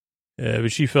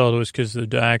 But she felt it was because the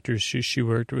doctors she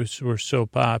worked with were so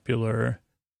popular.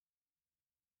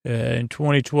 In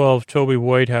 2012, Toby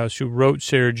Whitehouse, who wrote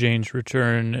Sarah Jane's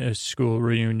Return as School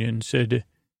Reunion, said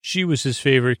she was his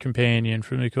favorite companion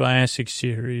from the classic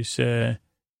series.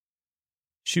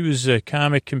 She was a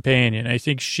comic companion. I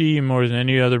think she, more than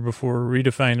any other before,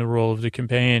 redefined the role of the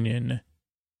companion.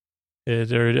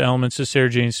 There are elements of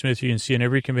Sarah Jane Smith you can see in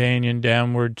every companion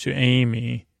downward to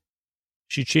Amy.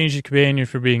 She changed the companion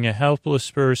from being a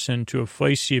helpless person to a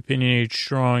feisty, opinionated,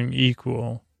 strong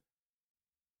equal.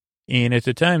 And at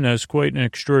the time, that was quite an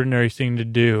extraordinary thing to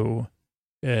do.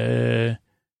 They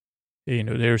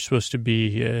were supposed to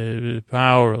be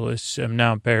powerless. I'm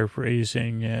now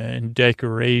paraphrasing, in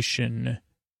decoration.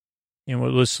 And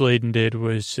what Liz Sladen did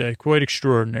was quite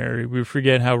extraordinary. We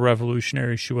forget how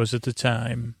revolutionary she was at the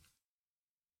time.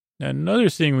 Now, another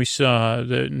thing we saw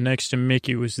next to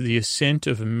Mickey was The Ascent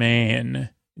of Man.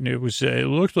 And it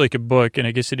looked like a book, and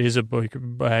I guess it is a book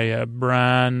by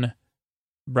Bronowski.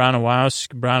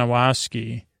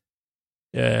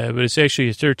 But it's actually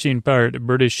a 13-part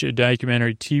British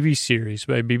documentary TV series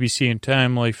by BBC and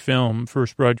Time Life Film,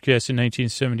 first broadcast in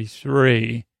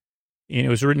 1973. And it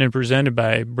was written and presented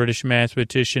by British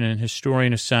mathematician and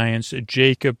historian of science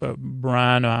Jacob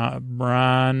Bronowski.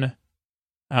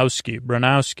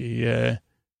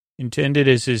 And intended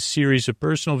as a series of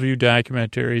personal view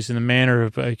documentaries in the manner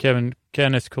of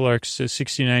Kenneth Clark's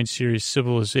 69 series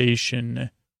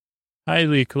Civilization,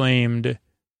 highly acclaimed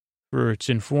for its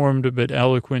informed but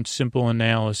eloquent, simple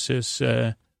analysis,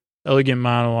 elegant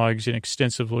monologues, and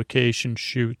extensive location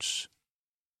shoots.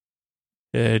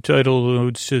 Title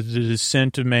alludes to the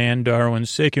descent of man,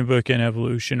 Darwin's second book on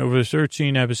evolution. Over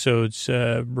 13 episodes,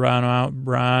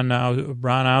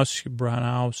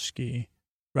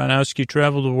 Bronowski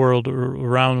traveled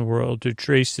around the world to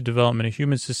trace the development of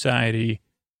human society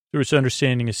through its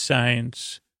understanding of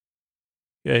science.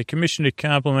 Commissioned to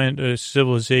complement a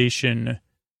civilization,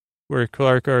 where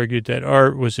Clark argued that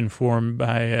art was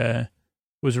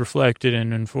reflected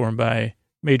and informed by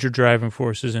major driving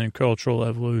forces in cultural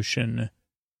evolution.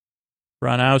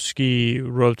 Bronowski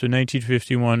wrote the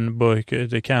 1951 book,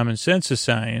 The Common Sense of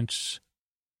Science,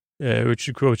 which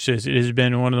the quote says, "It has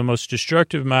been one of the most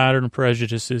destructive modern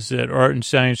prejudices that art and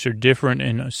science are different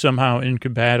and somehow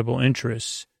incompatible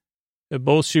interests."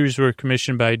 Both series were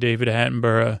commissioned by David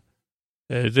Attenborough,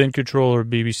 then controller of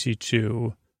BBC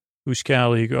Two, whose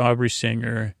colleague Aubrey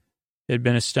Singer had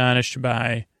been astonished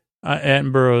by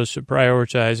Attenborough's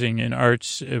prioritizing in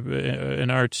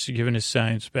arts given his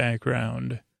science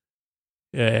background.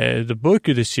 The book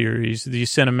of the series, The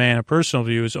Ascent of Man, A Personal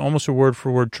View, is almost a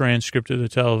word-for-word transcript of the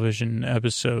television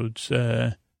episodes,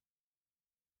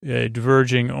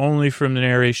 diverging only from the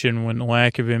narration when the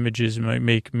lack of images might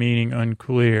make meaning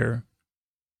unclear.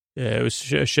 It was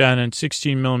shot on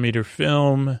 16-millimeter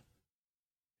film.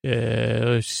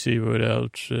 Let's see what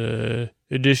else.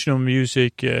 Additional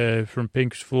music from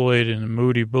Pink Floyd and the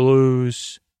Moody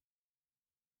Blues.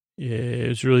 It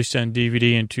was released on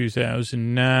DVD in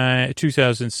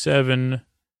 2007,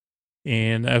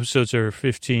 and the episodes are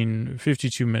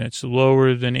 52 minutes,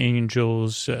 Lower Than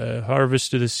Angels,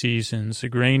 Harvest of the Seasons, The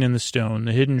Grain in the Stone,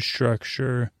 The Hidden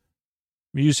Structure,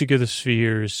 Music of the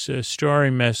Spheres, Starry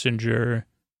Messenger,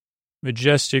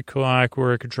 Majestic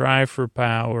Clockwork, Drive for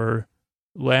Power,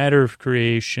 Ladder of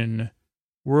Creation,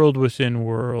 World Within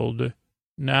World,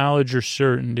 Knowledge or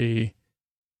Certainty,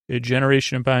 A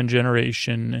Generation Upon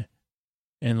Generation,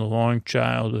 and The Long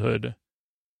Childhood.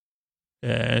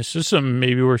 So something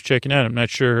maybe worth checking out. I'm not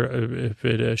sure if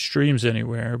it streams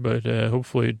anywhere, but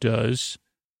hopefully it does.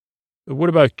 What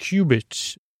about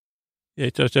qubits?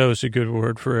 I thought that was a good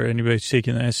word for anybody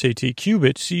taking the SAT.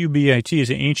 Qubit, C-U-B-I-T,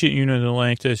 is an ancient unit of the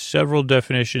length that has several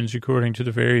definitions according to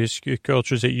the various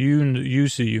cultures that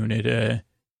use the unit. It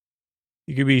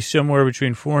could be somewhere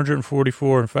between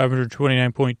 444 and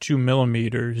 529.2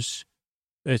 millimeters.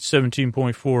 That's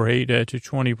 17.48 to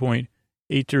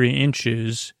 20.83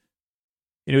 inches.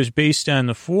 It was based on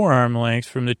the forearm length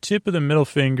from the tip of the middle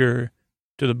finger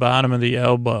to the bottom of the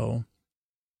elbow.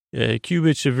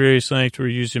 Cubits of various lengths were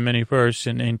used in many parts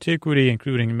in antiquity,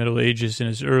 including the Middle Ages and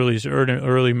as early as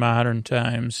early modern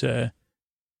times.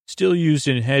 Still used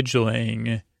in hedge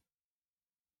laying.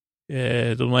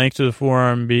 The length of the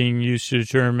forearm being used to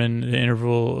determine the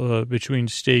interval between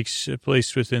stakes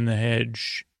placed within the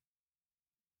hedge.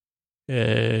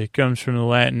 It comes from the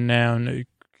Latin noun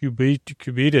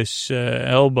cubitus,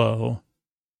 elbow,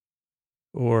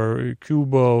 or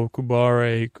cubo,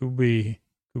 cubare,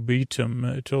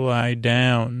 cubitum, to lie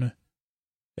down.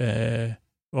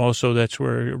 Also, that's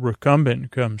where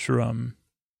recumbent comes from.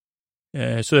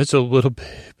 So that's a little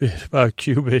bit about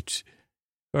qubits.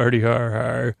 Party har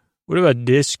har. What about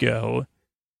disco?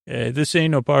 This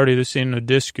ain't no party, this ain't no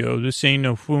disco, this ain't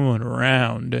no fooling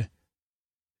around.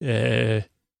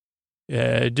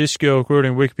 Disco,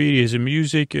 according to Wikipedia, is a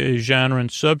music genre and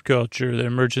subculture that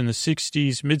emerged in the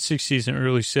 60s, mid-60s, and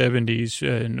early 70s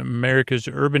in America's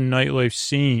urban nightlife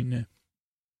scene.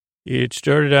 It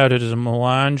started out as a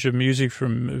melange of music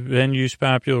from venues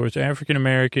popular with African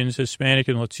Americans, Hispanic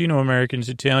and Latino Americans,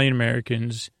 Italian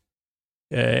Americans,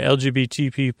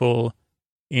 LGBT people,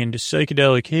 and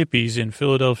psychedelic hippies in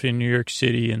Philadelphia and New York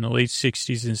City in the late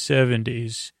 60s and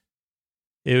 70s.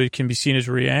 It can be seen as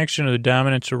a reaction to the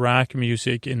dominance of rock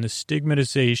music and the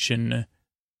stigmatization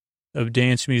of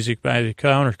dance music by the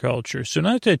counterculture. So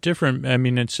not that different, I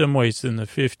mean, in some ways than the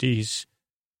 50s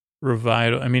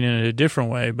revival. I mean, in a different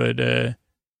way, but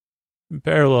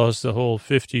parallels the whole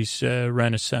 50s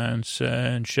Renaissance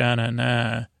and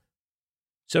Sha-na-na.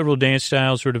 Several dance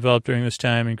styles were developed during this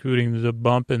time, including the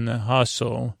bump and the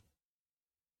hustle.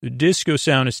 The disco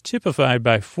sound is typified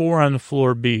by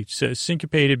four-on-the-floor beats,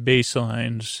 syncopated bass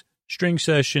lines, string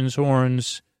sessions,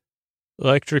 horns,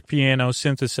 electric piano,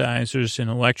 synthesizers, and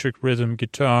electric rhythm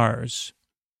guitars.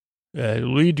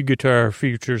 Lead guitar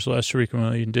features less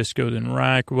frequently in disco than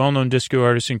rock. Well-known disco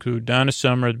artists include Donna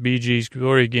Summer, the Bee Gees,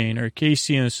 Gloria Gaynor,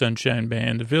 Casey and the Sunshine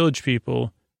Band, the Village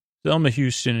People, Thelma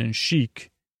Houston, and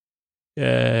Chic.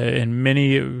 And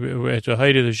many, at the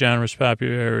height of the genre's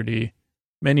popularity,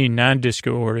 many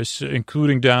non-disco artists,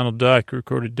 including Donald Duck,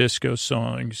 recorded disco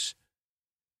songs.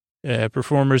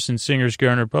 Performers and singers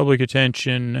garnered public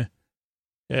attention.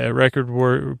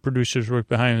 Producers worked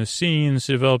behind the scenes,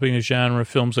 developing the genre.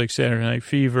 Films like Saturday Night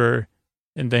Fever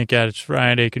and Thank God It's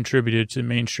Friday contributed to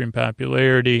mainstream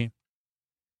popularity.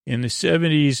 In the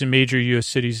 70s, major U.S.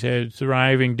 cities had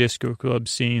thriving disco club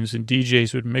scenes, and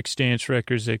DJs would mix dance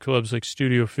records at clubs like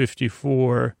Studio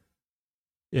 54.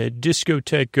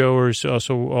 Discotheque goers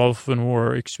also often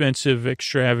wore expensive,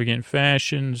 extravagant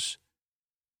fashions.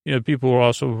 People were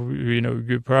also,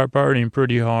 partying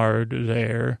pretty hard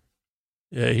there.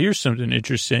 Here's something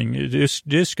interesting.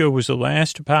 Disco was the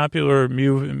last popular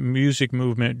music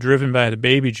movement driven by the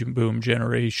baby boom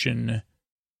generation.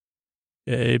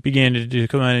 It began to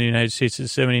come out in the United States in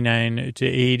 79 to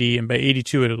 80, and by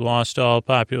 82 it had lost all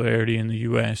popularity in the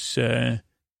U.S., and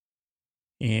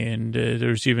there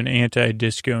was even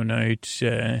anti-disco nights.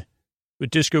 But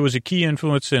disco was a key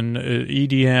influence in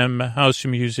EDM, house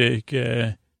music,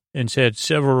 and it's had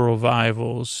several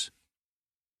revivals.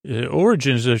 The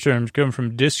origins of the term come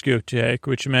from discotheque,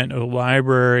 which meant a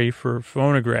library for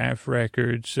phonograph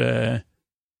records, and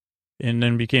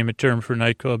then became a term for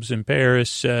nightclubs in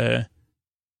Paris.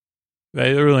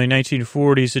 By the early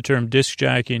 1940s, the term disc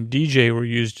jockey and DJ were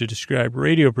used to describe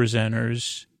radio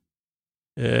presenters.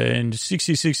 In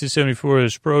 66 to 74,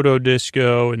 there's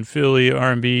proto-disco, and Philly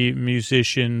R&B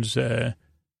musicians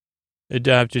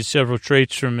adopted several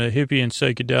traits from the hippie and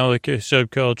psychedelic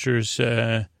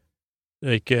subcultures,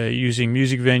 like using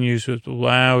music venues with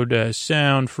loud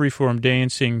sound, freeform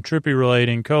dancing, trippy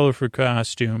lighting, colorful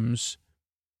costumes.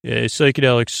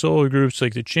 Psychedelic soul groups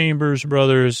like the Chambers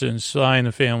Brothers and Sly and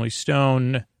the Family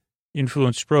Stone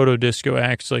influenced proto-disco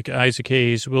acts like Isaac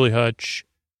Hayes, Willie Hutch,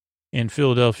 and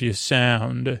Philadelphia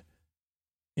Sound.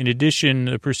 In addition,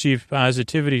 the perceived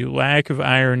positivity, lack of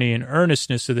irony, and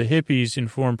earnestness of the hippies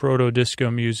informed proto-disco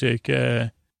music.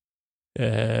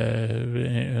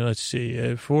 Let's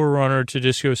see. Forerunner to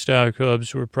disco-style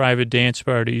clubs were private dance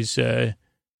parties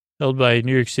held by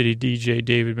New York City DJ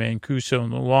David Mancuso in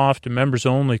the Loft, a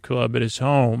members-only club at his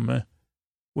home.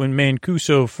 When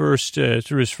Mancuso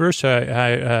threw his first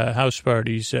house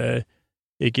parties, it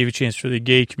gave a chance for the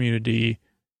gay community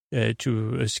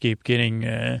to escape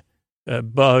getting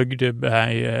bugged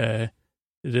by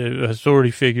the authority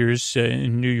figures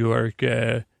in New York,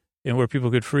 and where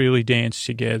people could freely dance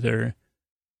together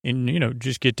and,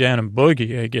 just get down and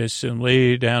boogie, I guess, and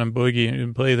lay down and boogie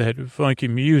and play that funky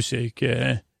music.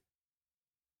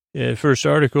 First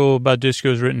article about disco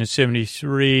was written in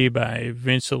 1973 by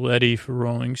Vince Aletti for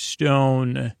Rolling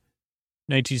Stone.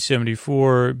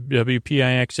 1974,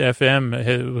 WPIX-FM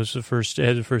had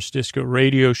the first disco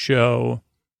radio show.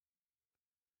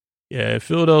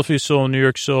 Philadelphia soul and New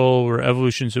York soul were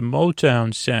evolutions of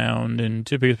Motown sound and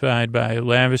typified by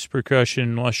lavish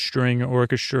percussion, lush string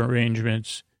orchestra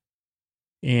arrangements,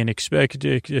 and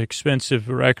expensive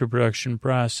record production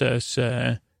process.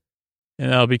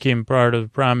 And that became part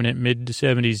of prominent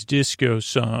mid-70s disco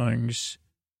songs.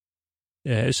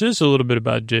 So this is a little bit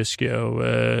about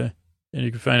disco, and you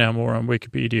can find out more on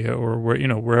Wikipedia or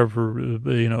wherever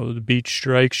the beach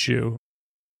strikes you.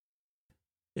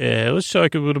 Let's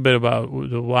talk a little bit about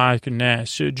the Loch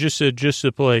Ness. Just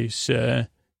the place.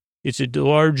 It's a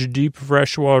large, deep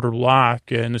freshwater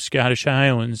loch in the Scottish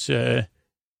Highlands.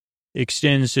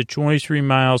 Extends to 23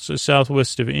 miles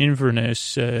southwest of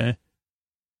Inverness.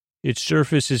 Its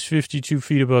surface is 52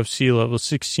 feet above sea level,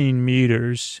 16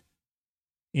 meters.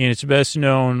 And it's best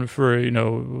known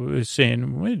for,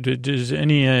 saying, does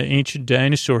any ancient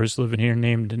dinosaurs live in here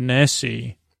named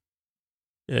Nessie?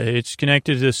 It's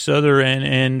connected to the southern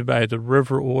end by the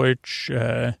River Oich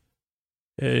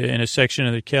in a section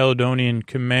of the Caledonian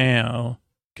Canal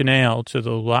to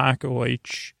the Loch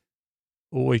Oich.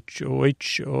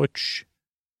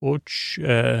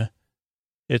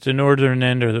 At the northern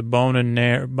end are the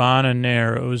Bonna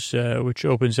Narrows, which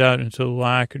opens out into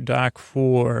Loch Dock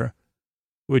 4,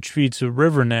 which feeds the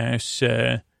River Ness,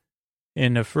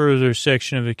 in a further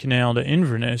section of the canal to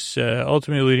Inverness,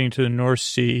 ultimately leading to the North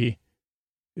Sea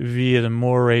via the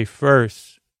Moray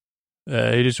Firth.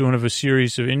 It is one of a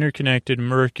series of interconnected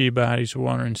murky bodies of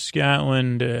water in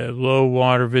Scotland, low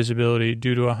water visibility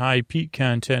due to a high peat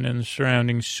content in the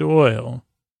surrounding soil.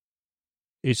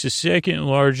 It's the second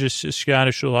largest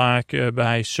Scottish loch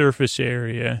by surface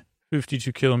area,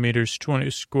 52 kilometers,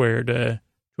 22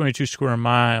 square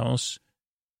miles,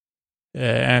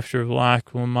 after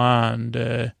Loch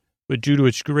Lomond. But due to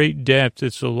its great depth,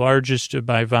 it's the largest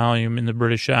by volume in the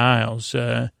British Isles.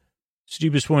 Its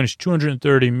deepest point is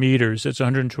 230 meters. That's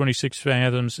 126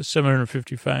 fathoms,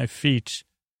 755 feet,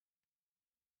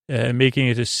 making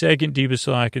it the second deepest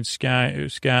loch in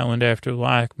Scotland after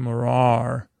Loch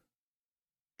Morar.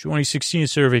 2016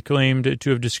 survey claimed to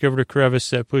have discovered a crevice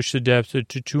that pushed the depth to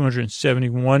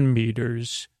 271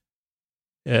 meters.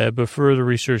 But further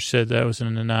research said that was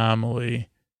an anomaly.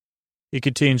 It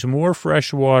contains more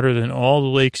fresh water than all the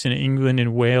lakes in England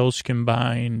and Wales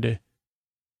combined,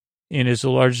 and is the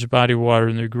largest body of water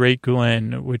in the Great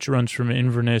Glen, which runs from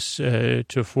Inverness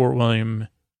to Fort William.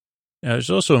 Now, there's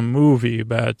also a movie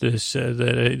about this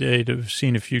that I'd have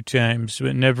seen a few times,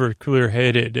 but never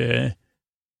clear-headed, and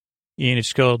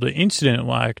it's called The Incident at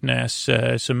Loch Ness.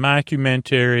 It's a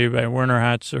mockumentary by Werner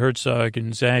Herzog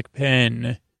and Zach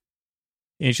Penn.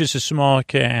 It's just a small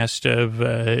cast of,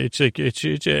 I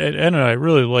don't know, I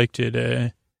really liked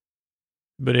it,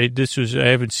 but I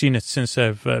haven't seen it since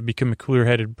I've become a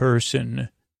clear-headed person.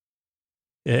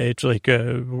 It's like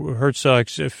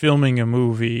Herzog's filming a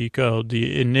movie called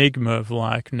The Enigma of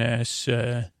Loch Ness,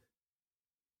 and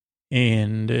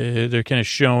they're kind of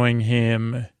showing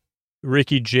him.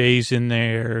 Ricky Jay's in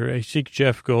there. I think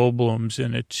Jeff Goldblum's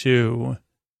in it, too.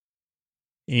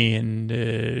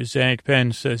 And Zach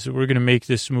Penn says, we're going to make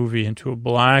this movie into a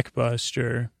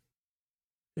blockbuster.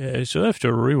 So I have to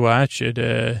rewatch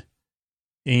it.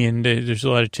 And there's a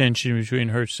lot of tension between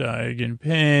Herzog and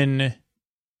Penn.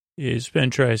 Penn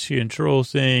tries to control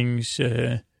things.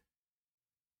 And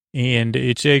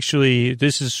it's actually,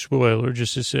 this is a spoiler,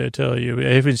 just to tell you.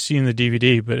 I haven't seen the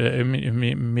DVD, but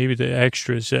maybe the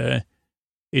extras.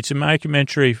 It's a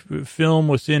mockumentary film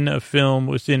within a film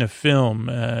within a film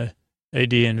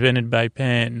idea invented by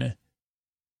Penn.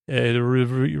 The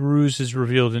ruse is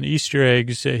revealed in Easter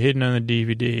eggs hidden on the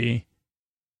DVD.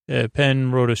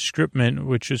 Penn wrote a scriptment,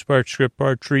 which was part script,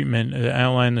 part treatment,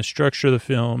 outlined the structure of the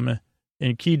film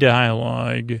and key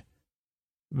dialogue,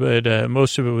 but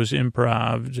most of it was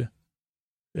improv.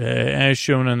 As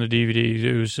shown on the DVD,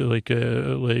 it was like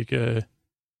a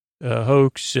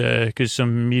hoax because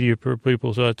some media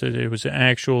people thought that it was an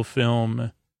actual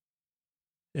film.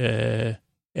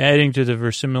 Adding to the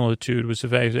verisimilitude was the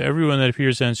fact that everyone that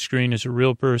appears on screen is a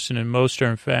real person, and most are,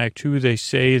 in fact, who they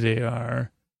say they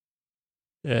are.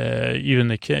 Even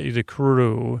the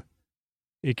crew.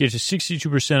 It gets a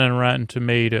 62% on Rotten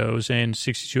Tomatoes and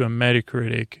 62% on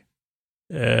Metacritic.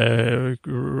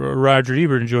 Roger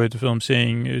Ebert enjoyed the film,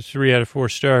 saying 3 out of 4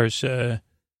 stars.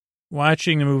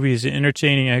 Watching the movie is an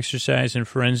entertaining exercise in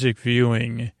forensic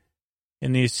viewing.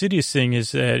 And the insidious thing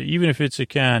is that even if it's a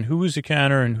con, who is a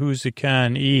conner and who's a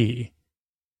con-e?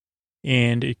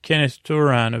 And Kenneth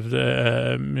Turan of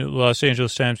the Los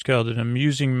Angeles Times called it an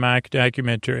amusing mock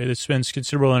documentary that spends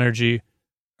considerable energy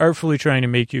artfully trying to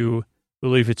make you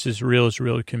believe it's as real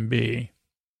can be.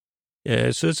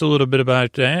 So that's a little bit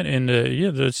about that. And,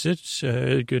 that's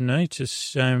it. Good night.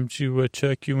 It's time to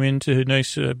tuck you into a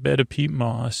nice bed of peat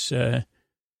moss.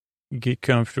 Get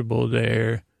comfortable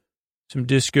there. Some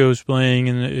discos playing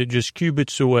and just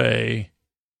cubits away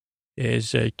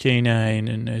as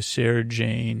K9 and Sarah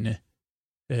Jane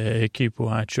keep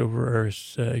watch over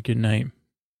Earth. Good night.